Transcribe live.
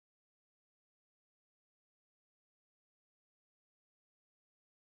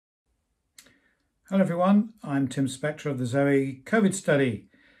Hello everyone, I'm Tim Spector of the ZOE COVID study,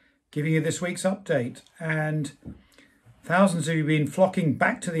 giving you this week's update. And thousands of you have been flocking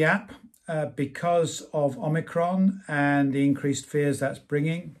back to the app because of Omicron and the increased fears that's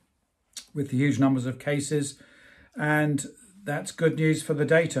bringing with the huge numbers of cases. And that's good news for the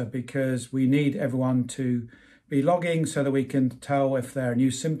data because we need everyone to be logging so that we can tell if there are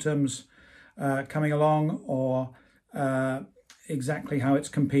new symptoms coming along or exactly how it's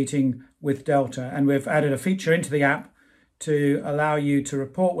competing with Delta. And we've added a feature into the app to allow you to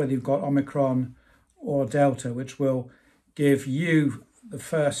report whether you've got Omicron or Delta, which will give you the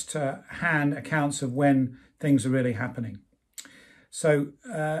first hand accounts of when things are really happening. So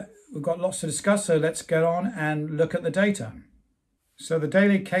we've got lots to discuss, so let's get on and look at the data. So the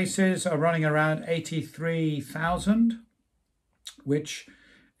daily cases are running around 83,000, which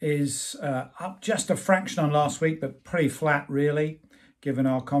is up just a fraction on last week, but pretty flat really, given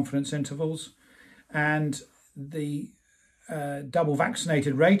our confidence intervals. And the double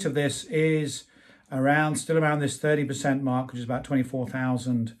vaccinated rate of this is still around this 30% mark, which is about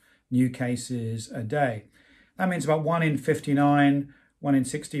 24,000 new cases a day. That means about 1 in 59, 1 in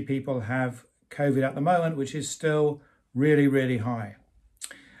 60 people have COVID at the moment, which is still really, really high.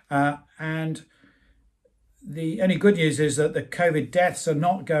 And the only good news is that the COVID deaths are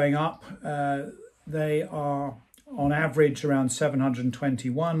not going up. They are on average around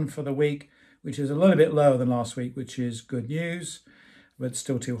 721 for the week, which is a little bit lower than last week, which is good news, but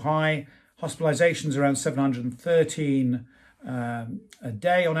still too high. Hospitalizations around 713 a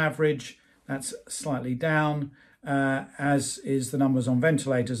day on average. That's slightly down, as is the numbers on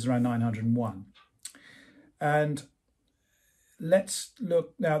ventilators, around 901. And let's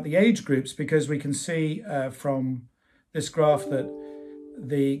look now at the age groups, because we can see from this graph that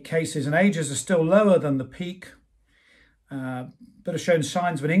the cases and ages are still lower than the peak, but have shown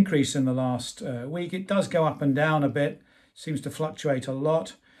signs of an increase in the last week. It does go up and down a bit, seems to fluctuate a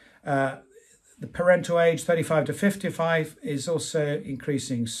lot. The parental age, 35 to 55, is also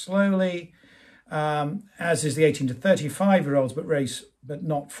increasing slowly, as is the 18 to 35-year-olds, but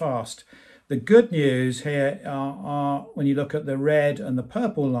not fast. The good news here are when you look at the red and the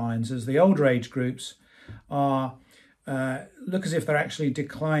purple lines, as the older age groups look as if they're actually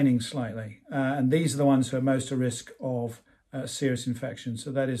declining slightly. And these are the ones who are most at risk of serious infection. So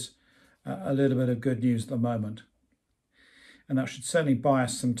that is a little bit of good news at the moment. And that should certainly buy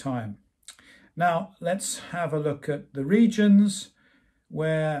us some time. Now, let's have a look at the regions,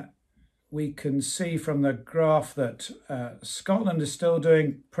 where we can see from the graph that Scotland is still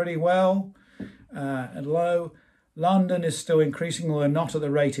doing pretty well and low. London is still increasing, although not at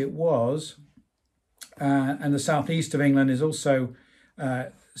the rate it was. And the southeast of England is also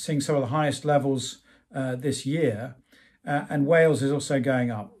seeing some of the highest levels this year. And Wales is also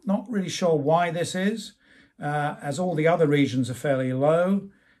going up. Not really sure why this is, as all the other regions are fairly low.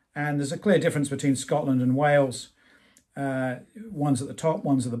 And there's a clear difference between Scotland and Wales. One's at the top,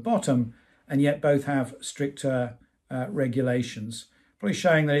 one's at the bottom, and yet both have stricter regulations. Probably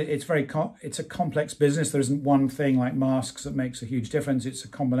showing that it's a complex business. There isn't one thing like masks that makes a huge difference. It's a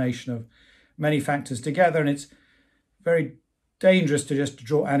combination of many factors together, and it's very dangerous to just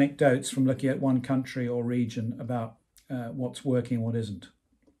draw anecdotes from looking at one country or region about what's working and what isn't.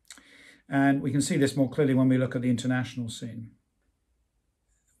 And we can see this more clearly when we look at the international scene.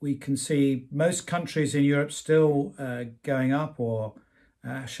 We can see most countries in Europe still going up or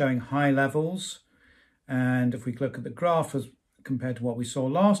showing high levels. And if we look at the graph as compared to what we saw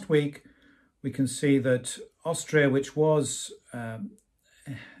last week, we can see that Austria, which was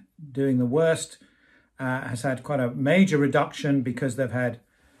doing the worst, has had quite a major reduction because they've had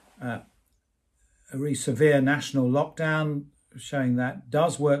a really severe national lockdown, showing that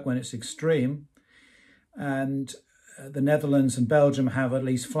does work when it's extreme. And the Netherlands and Belgium have at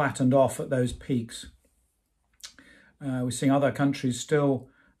least flattened off at those peaks. We're seeing other countries still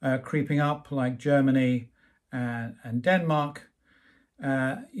creeping up, like Germany and Denmark,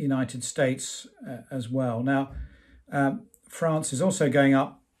 United States as well. Now, France is also going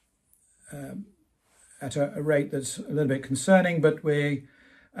up at a rate that's a little bit concerning, but we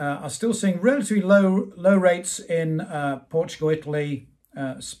are still seeing relatively low rates in Portugal, Italy,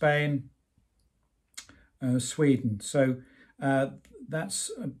 Spain, Sweden. So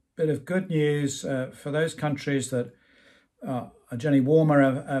that's a bit of good news for those countries that are generally warmer,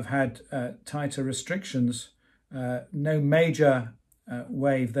 have had tighter restrictions. No major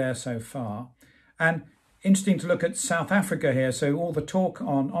wave there so far. And interesting to look at South Africa here. So all the talk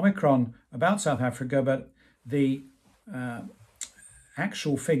on Omicron about South Africa, but the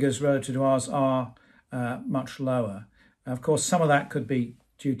actual figures relative to ours are much lower. Of course, some of that could be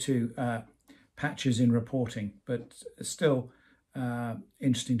due to patches in reporting, but still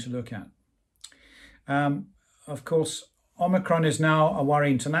interesting to look at. Of course, Omicron is now a worry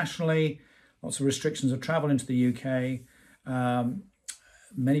internationally. Lots of restrictions of travel into the UK.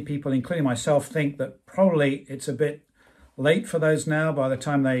 Many people, including myself, think that probably it's a bit late for those now. By the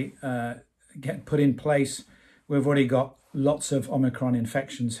time they get put in place, we've already got lots of Omicron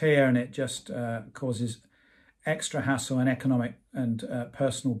infections here, and it just causes extra hassle and economic and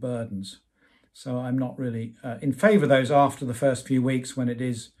personal burdens. So I'm not really in favour of those after the first few weeks when it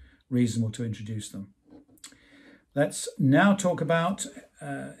is reasonable to introduce them. Let's now talk about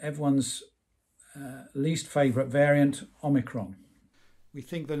everyone's least favourite variant, Omicron. We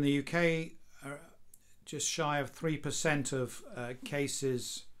think that in the UK, just shy of 3% of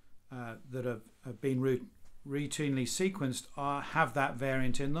cases that have been routinely sequenced have that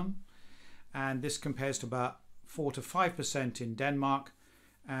variant in them. And this compares to about 4 to 5% in Denmark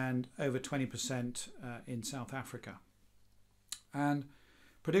and over 20% in South Africa. And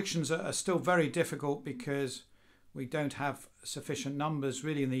predictions are still very difficult because we don't have sufficient numbers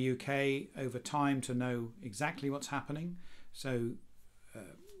really in the UK over time to know exactly what's happening. So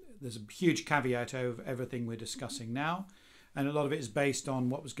there's a huge caveat over everything we're discussing now. And a lot of it is based on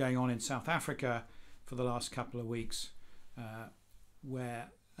what was going on in South Africa for the last couple of weeks, where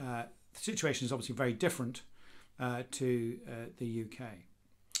the situation is obviously very different to the UK.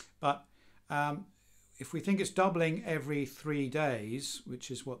 But if we think it's doubling every 3 days, which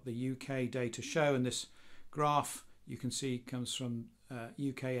is what the UK data show, and this graph you can see comes from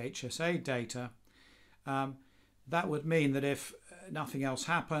UK HSA data, that would mean that if nothing else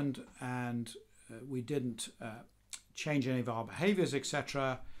happened and we didn't change any of our behaviours,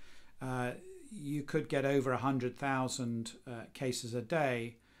 etc., you could get over 100,000 cases a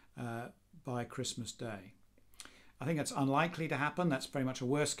day by Christmas Day. I think that's unlikely to happen. That's very much a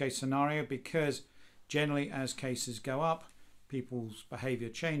worst case scenario because generally as cases go up, people's behaviour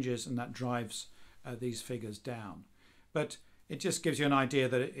changes and that drives these figures down. But it just gives you an idea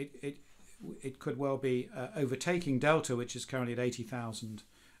that it could well be overtaking Delta, which is currently at 80,000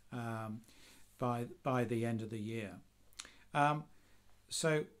 by the end of the year.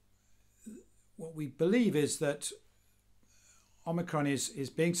 So what we believe is that Omicron is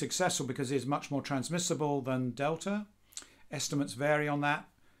being successful because it is much more transmissible than Delta. Estimates vary on that,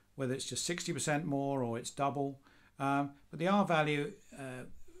 whether it's just 60% more or it's double. But the R value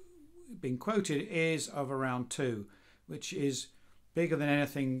being quoted is of around 2, which is bigger than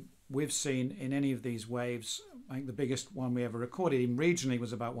anything we've seen in any of these waves. I think the biggest one we ever recorded, even regionally,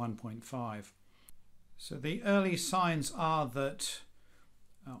 was about 1.5. So the early signs are that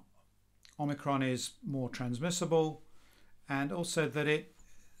Omicron is more transmissible, and also that it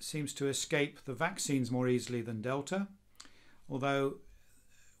seems to escape the vaccines more easily than Delta, although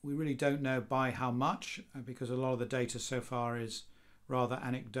we really don't know by how much, because a lot of the data so far is rather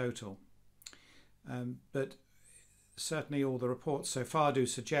anecdotal. But certainly all the reports so far do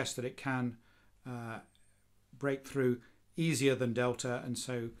suggest that it can break through easier than Delta, and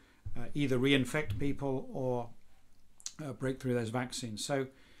so either reinfect people or break through those vaccines. So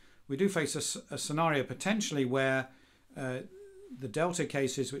we do face a scenario potentially where the Delta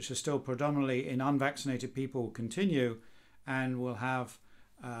cases, which are still predominantly in unvaccinated people, continue, and we'll have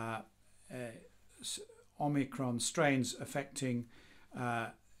Omicron strains affecting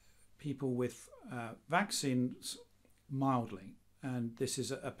people with vaccines mildly. And this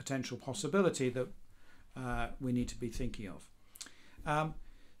is a potential possibility that we need to be thinking of.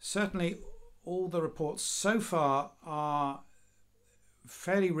 Certainly all the reports so far are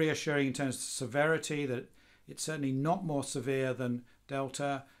fairly reassuring in terms of severity, that it's certainly not more severe than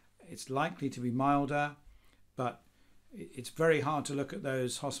Delta. It's likely to be milder, but it's very hard to look at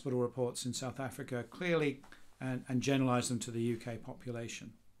those hospital reports in South Africa clearly and generalise them to the UK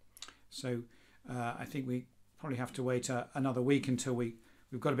population. So I think we probably have to wait another week until we've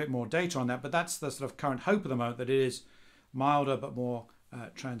got a bit more data on that, but that's the sort of current hope at the moment, that it is milder but more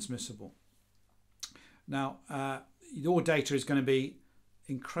transmissible. Now, your data is going to be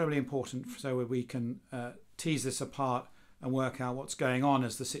incredibly important so we can tease this apart and work out what's going on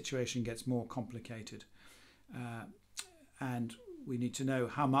as the situation gets more complicated. And we need to know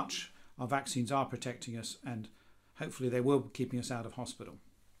how much our vaccines are protecting us, and hopefully they will be keeping us out of hospital.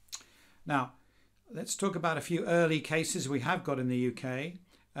 Now, let's talk about a few early cases we have got in the UK,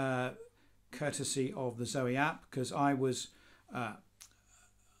 courtesy of the ZOE app, because I was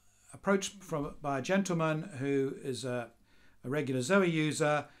approached by a gentleman who is a regular ZOE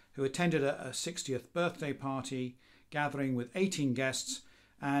user who attended a 60th birthday party gathering with 18 guests,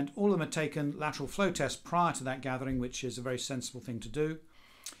 and all of them had taken lateral flow tests prior to that gathering, which is a very sensible thing to do.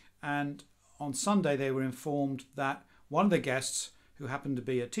 And on Sunday they were informed that one of the guests, who happened to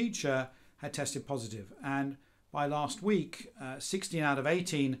be a teacher, had tested positive. And by last week, 16 out of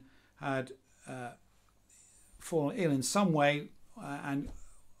 18 had fallen ill in some way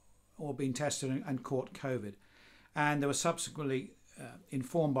or been tested and caught COVID. And they were subsequently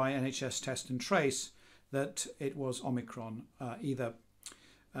informed by NHS Test and Trace that it was Omicron, either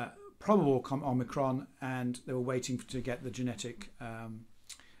probable Omicron, and they were waiting to get the genetic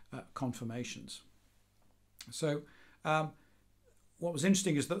confirmations. So what was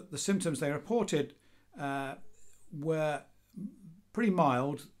interesting is that the symptoms they reported were pretty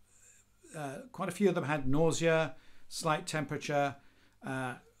mild. Quite a few of them had nausea, slight temperature,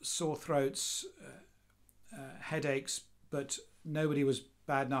 sore throats, headaches, but nobody was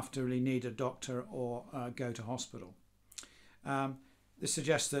bad enough to really need a doctor or go to hospital. This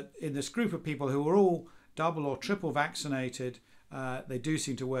suggests that in this group of people who were all double or triple vaccinated, they do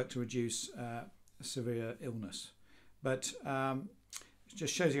seem to work to reduce severe illness. But it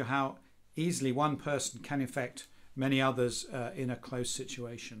just shows you how easily one person can infect many others in a close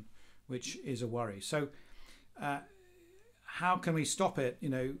situation, which is a worry. So how can we stop it? You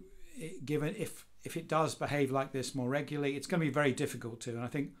know, given if it does behave like this more regularly, it's going to be very difficult to. And I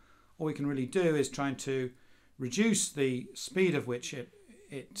think all we can really do is trying to reduce the speed of which it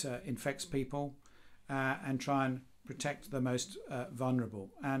infects people and try and protect the most vulnerable.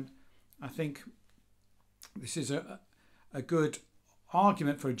 And I think this is a good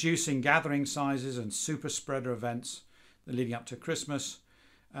argument for reducing gathering sizes and super spreader events leading up to Christmas.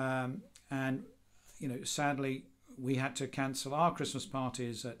 And, you know, sadly, we had to cancel our Christmas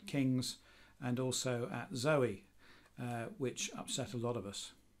parties at King's and also at ZOE, which upset a lot of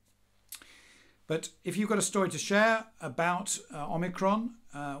us. But if you've got a story to share about Omicron,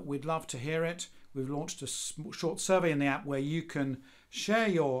 we'd love to hear it. We've launched a short survey in the app where you can share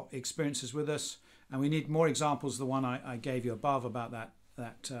your experiences with us. And we need more examples, the one I gave you above about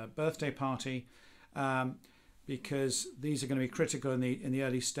that birthday party, because these are going to be critical in the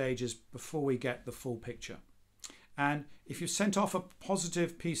early stages before we get the full picture. And if you've sent off a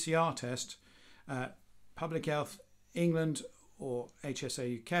positive PCR test, Public Health England or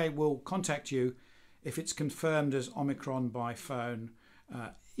HSA UK will contact you if it's confirmed as Omicron by phone,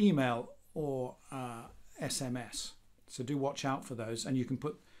 email or SMS. So do watch out for those, and you can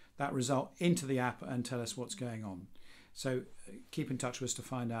put that result into the app and tell us what's going on. So keep in touch with us to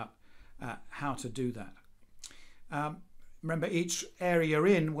find out how to do that. Remember, each area you're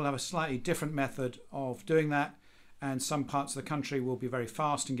in will have a slightly different method of doing that, and some parts of the country will be very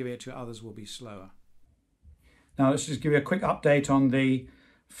fast and giving it to others will be slower. Now let's just give you a quick update on the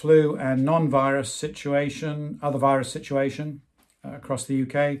flu and non-virus situation, other virus situation across the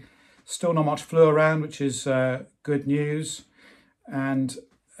UK. Still not much flu around, which is good news. And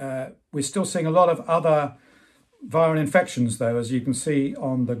we're still seeing a lot of other viral infections, though. As you can see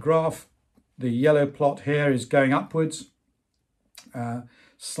on the graph, the yellow plot here is going upwards,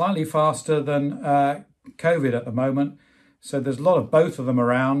 slightly faster than COVID at the moment. So there's a lot of both of them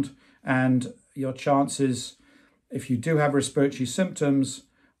around, and your chances, if you do have respiratory symptoms,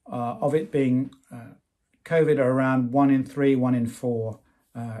 of it being COVID are around 1 in 3, 1 in 4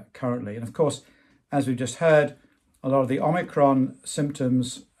 currently. And of course, as we've just heard, a lot of the Omicron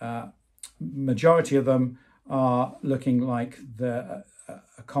symptoms, majority of them are looking like a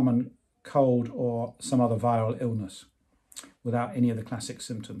common cold or some other viral illness without any of the classic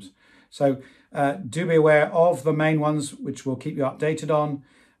symptoms. So do be aware of the main ones, which we'll keep you updated on.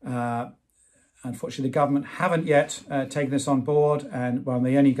 Unfortunately, the government haven't yet taken this on board, and one of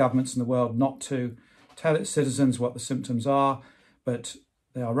the only governments in the world not to tell its citizens what the symptoms are, but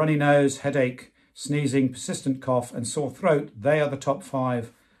they are runny nose, headache, sneezing, persistent cough and sore throat. They are the top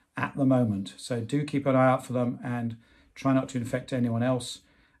 5 at the moment. So do keep an eye out for them and try not to infect anyone else,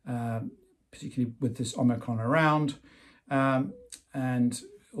 particularly with this Omicron around. And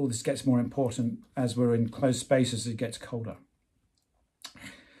all this gets more important as we're in closed spaces as it gets colder. I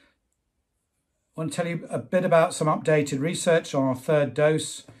want to tell you a bit about some updated research on our third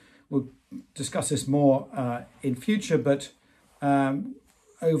dose. We'll discuss this more in future, but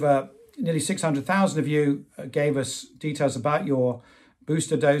over nearly 600,000 of you gave us details about your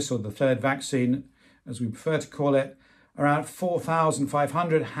booster dose, or the third vaccine, as we prefer to call it. Around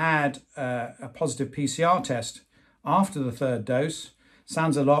 4,500 had a positive PCR test after the third dose.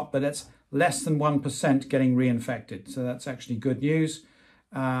 Sounds a lot, but it's less than 1% getting reinfected. So that's actually good news.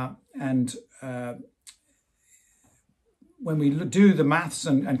 And when we do the maths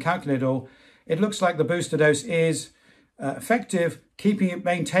and calculate it all, it looks like the booster dose is effective,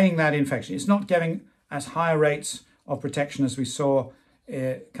 maintaining that infection. It's not giving as high rates of protection as we saw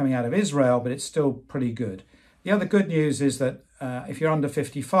coming out of Israel, but it's still pretty good. The other good news is that if you're under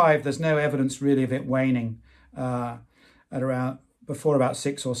 55, there's no evidence really of it waning before about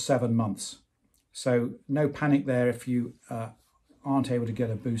 6 or 7 months. So no panic there if you aren't able to get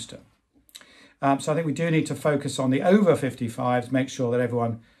a booster. So I think we do need to focus on the over 55s, make sure that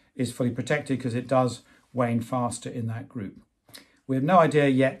everyone is fully protected, because it does wane faster in that group. We have no idea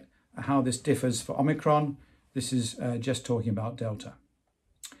yet how this differs for Omicron. This is just talking about Delta.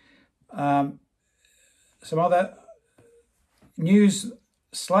 Some other news,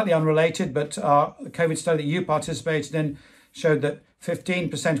 slightly unrelated, but the COVID study that you participated in showed that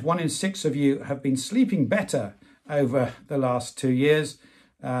 15%, 1 in 6 of you, have been sleeping better over the last 2 years,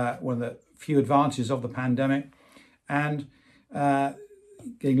 one of the few advantages of the pandemic, and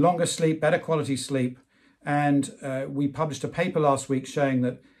getting longer sleep, better quality sleep. And we published a paper last week showing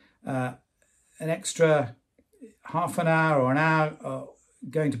that an extra half an hour or an hour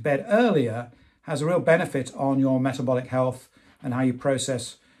going to bed earlier has a real benefit on your metabolic health and how you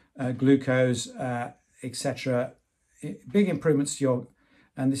process glucose, etc. Big improvements to your,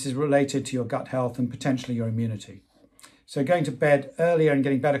 and this is related to your gut health and potentially your immunity. So going to bed earlier and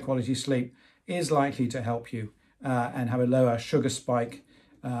getting better quality sleep is likely to help you and have a lower sugar spike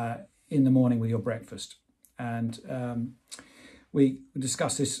in the morning with your breakfast. And we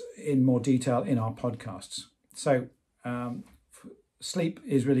discuss this in more detail in our podcasts. So sleep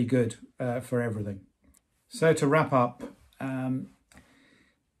is really good for everything. So to wrap up,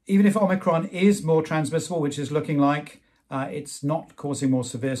 even if Omicron is more transmissible, which is looking like, it's not causing more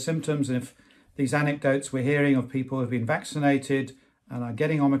severe symptoms. And if these anecdotes we're hearing of people who have been vaccinated and are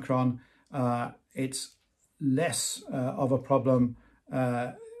getting Omicron, it's less of a problem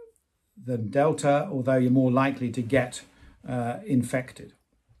than Delta, although you're more likely to get infected.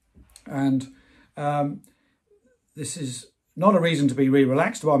 And this is not a reason to be really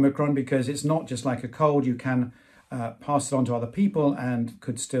relaxed about Omicron, because it's not just like a cold. You can pass it on to other people and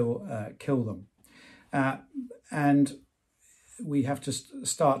could still kill them. And we have to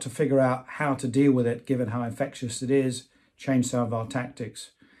start to figure out how to deal with it, given how infectious it is, change some of our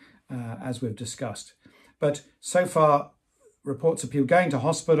tactics, as we've discussed. But so far, reports of people going to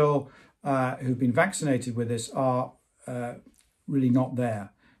hospital who've been vaccinated with this are really not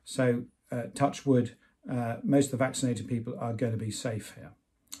there. So touch wood, most of the vaccinated people are going to be safe here.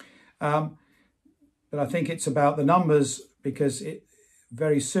 But I think it's about the numbers, because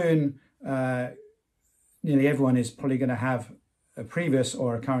very soon nearly everyone is probably going to have a previous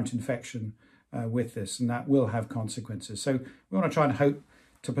or a current infection with this, and that will have consequences. So we want to try and hope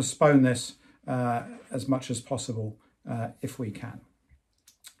to postpone this as much as possible if we can.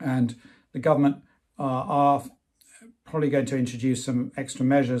 And the government are probably going to introduce some extra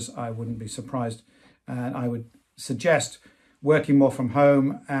measures. I wouldn't be surprised. And I would suggest working more from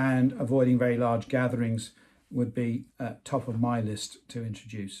home and avoiding very large gatherings would be top of my list to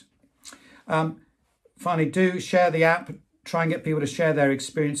introduce. Finally, do share the app. Try and get people to share their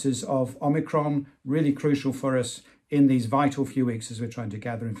experiences of Omicron. Really crucial for us in these vital few weeks as we're trying to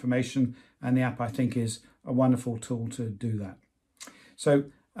gather information. And the app, I think, is a wonderful tool to do that. So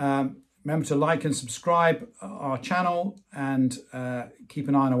remember to like and subscribe our channel, and keep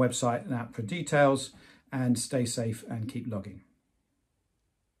an eye on our website and app for details, and stay safe and keep logging.